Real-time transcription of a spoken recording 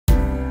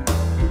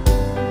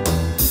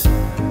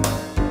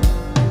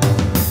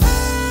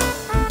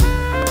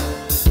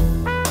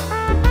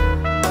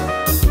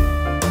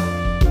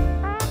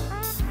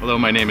Hello,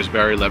 my name is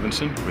Barry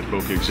Levinson with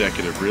Boca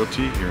Executive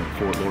Realty here in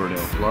Fort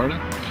Lauderdale, Florida.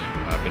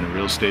 I've been in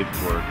real estate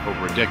for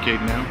over a decade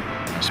now.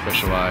 I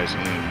specialize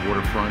in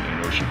waterfront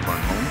and oceanfront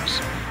homes.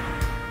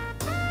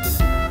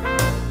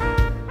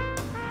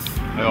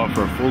 I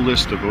offer a full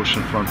list of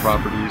oceanfront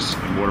properties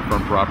and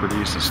waterfront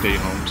properties, estate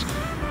homes.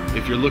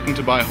 If you're looking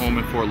to buy a home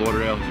in Fort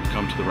Lauderdale, you've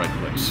come to the right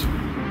place.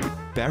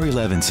 Barry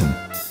Levinson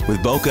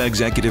with Boca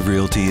Executive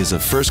Realty is a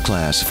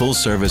first-class,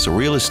 full-service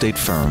real estate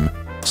firm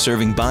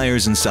serving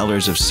buyers and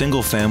sellers of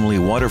single-family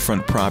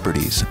waterfront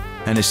properties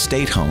and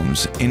estate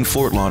homes in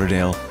Fort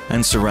Lauderdale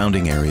and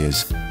surrounding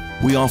areas.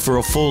 We offer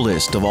a full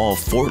list of all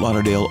Fort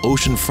Lauderdale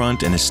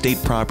oceanfront and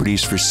estate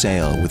properties for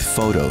sale with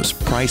photos,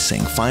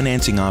 pricing,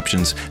 financing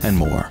options, and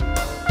more.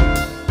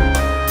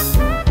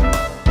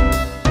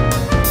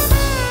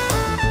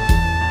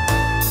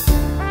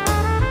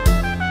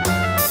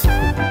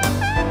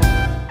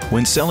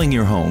 When selling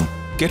your home,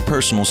 get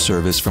personal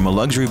service from a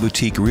luxury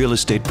boutique real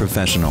estate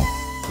professional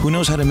who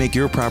knows how to make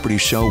your property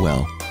show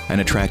well and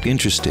attract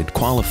interested,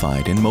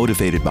 qualified, and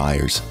motivated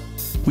buyers.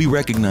 We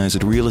recognize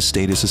that real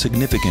estate is a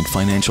significant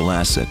financial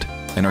asset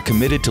and are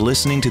committed to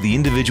listening to the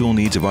individual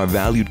needs of our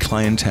valued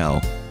clientele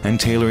and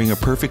tailoring a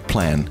perfect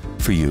plan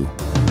for you.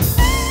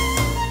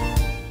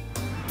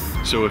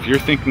 So if you're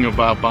thinking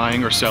about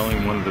buying or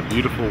selling one of the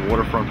beautiful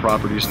waterfront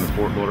properties in the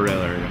Fort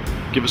Lauderdale area,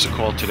 give us a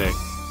call today.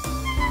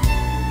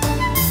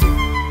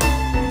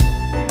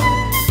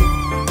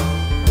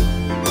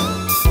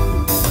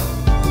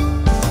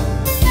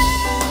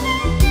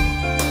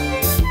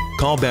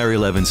 Call Barry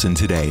Levinson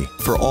today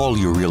for all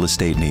your real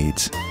estate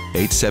needs.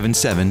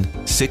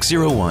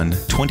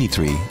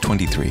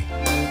 877-601-2323.